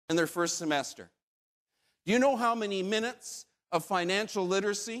in their first semester. Do you know how many minutes of financial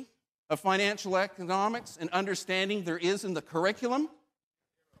literacy, of financial economics and understanding there is in the curriculum?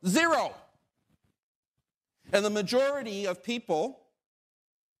 0. And the majority of people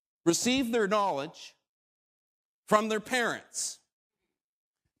receive their knowledge from their parents.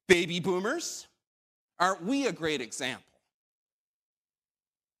 Baby boomers, aren't we a great example?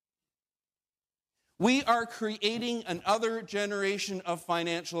 We are creating another generation of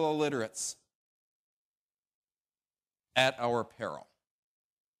financial illiterates at our peril.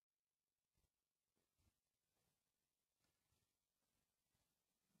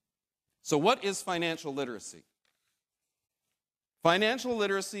 So what is financial literacy? Financial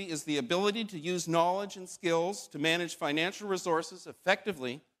literacy is the ability to use knowledge and skills to manage financial resources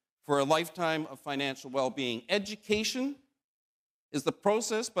effectively for a lifetime of financial well-being. Education is the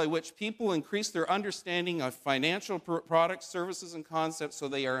process by which people increase their understanding of financial products, services, and concepts so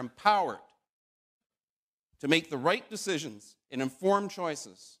they are empowered to make the right decisions and informed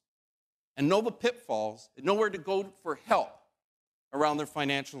choices and know the pitfalls and know where to go for help around their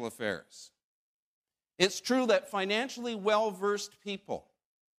financial affairs. It's true that financially well-versed people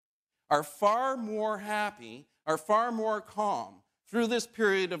are far more happy, are far more calm through this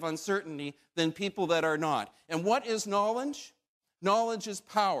period of uncertainty than people that are not. And what is knowledge? Knowledge is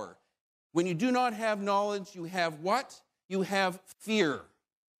power. When you do not have knowledge, you have what? You have fear,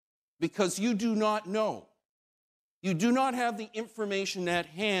 because you do not know. You do not have the information at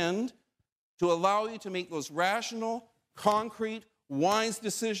hand to allow you to make those rational, concrete, wise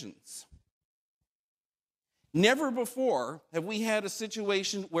decisions. Never before have we had a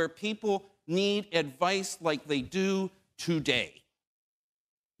situation where people need advice like they do today.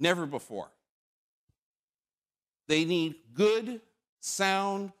 Never before. They need good,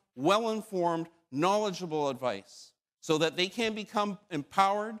 sound, well-informed, knowledgeable advice so that they can become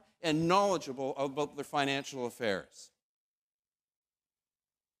empowered and knowledgeable about their financial affairs.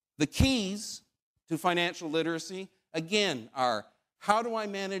 The keys to financial literacy, again, are: how do I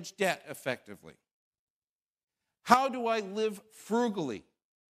manage debt effectively? How do I live frugally?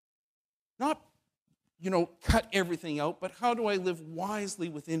 Not, cut everything out, but how do I live wisely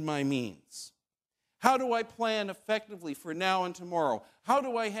within my means? How do I plan effectively for now and tomorrow? How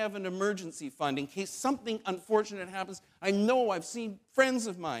do I have an emergency fund in case something unfortunate happens? I know I've seen friends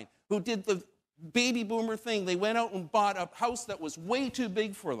of mine who did the baby boomer thing. They went out and bought a house that was way too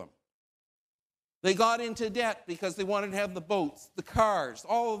big for them. They got into debt because they wanted to have the boats, the cars,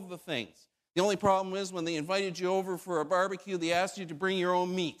 all of the things. The only problem is when they invited you over for a barbecue, they asked you to bring your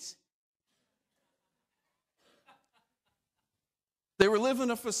own meat. They were living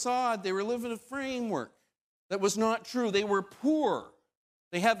a facade. They were living a framework that was not true. They were poor.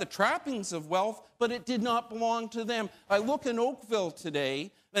 They had the trappings of wealth, but it did not belong to them. I look in Oakville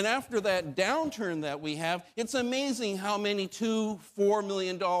today, and after that downturn that we have, it's amazing how many $2-4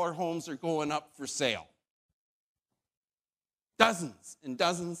 million homes are going up for sale. Dozens and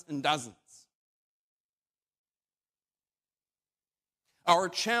dozens and dozens. Our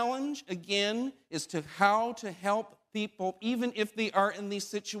challenge, again, is to how to help people, even if they are in these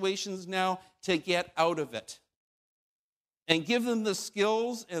situations now, to get out of it. And give them the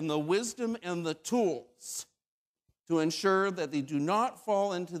skills and the wisdom and the tools to ensure that they do not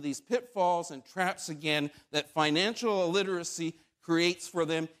fall into these pitfalls and traps again that financial illiteracy creates for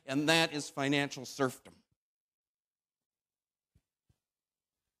them, and that is financial serfdom.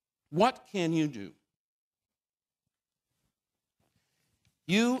 What can you do?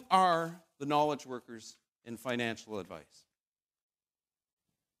 You are the knowledge workers in financial advice.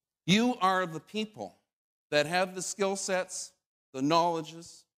 You are the people that have the skill sets, the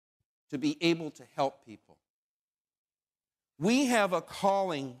knowledges to be able to help people. We have a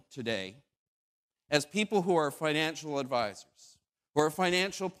calling today as people who are financial advisors, who are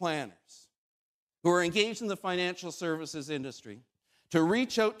financial planners, who are engaged in the financial services industry, to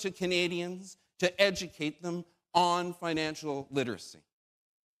reach out to Canadians to educate them on financial literacy.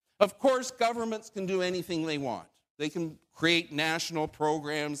 Of course, governments can do anything they want. They can create national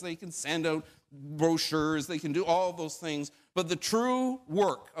programs, they can send out brochures, they can do all of those things. But the true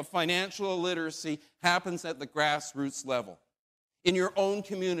work of financial literacy happens at the grassroots level, in your own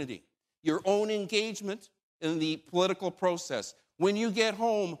community, your own engagement in the political process. When you get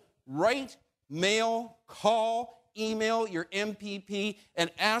home, write, mail, call, email your MPP and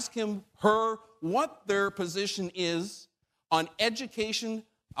ask him, her, what their position is on education,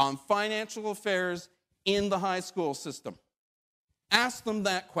 on financial affairs in the high school system. Ask them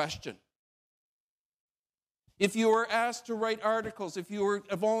that question. If you are asked to write articles, if you are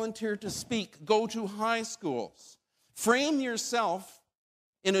a volunteer to speak, go to high schools. Frame yourself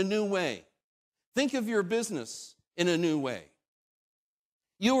in a new way. Think of your business in a new way.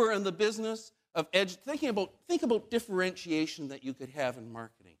 You are in the business of think about differentiation that you could have in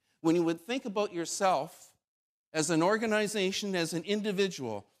marketing. When you would think about yourself as an organization, as an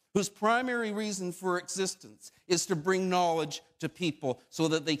individual, whose primary reason for existence is to bring knowledge to people so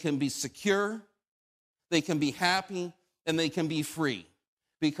that they can be secure, they can be happy, and they can be free,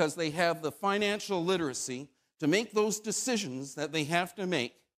 because they have the financial literacy to make those decisions that they have to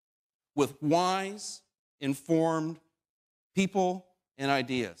make with wise, informed people and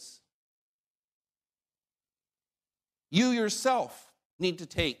ideas. You yourself need to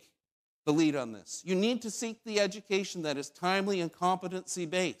take the lead on this. You need to seek the education that is timely and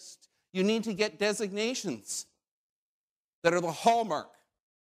competency-based. You need to get designations that are the hallmark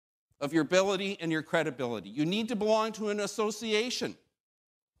of your ability and your credibility. You need to belong to an association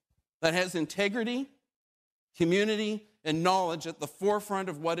that has integrity, community, and knowledge at the forefront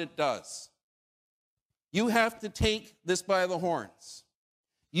of what it does. You have to take this by the horns.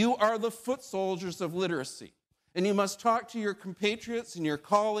 You are the foot soldiers of literacy, and you must talk to your compatriots and your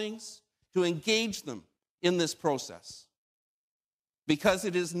colleagues to engage them in this process, because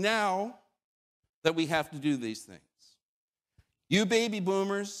it is now that we have to do these things. You baby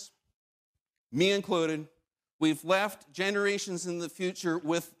boomers, me included, we've left generations in the future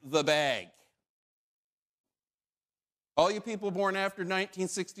with the bag. All you people born after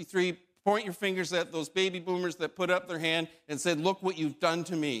 1963, point your fingers at those baby boomers that put up their hand and said, "Look what you've done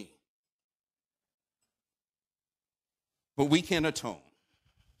to me." But we can atone.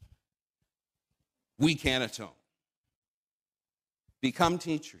 We can atone. Become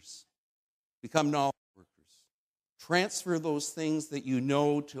teachers. Become knowledge workers. Transfer those things that you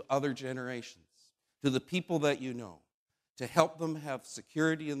know to other generations, to the people that you know, to help them have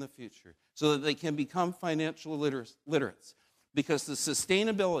security in the future so that they can become financial literates. Because the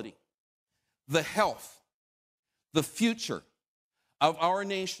sustainability, the health, the future of our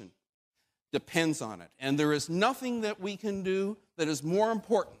nation depends on it. And there is nothing that we can do that is more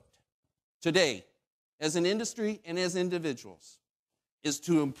important today as an industry and as individuals is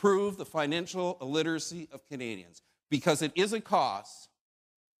to improve the financial illiteracy of Canadians, because it is a cause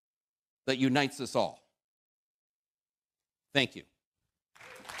that unites us all. Thank you.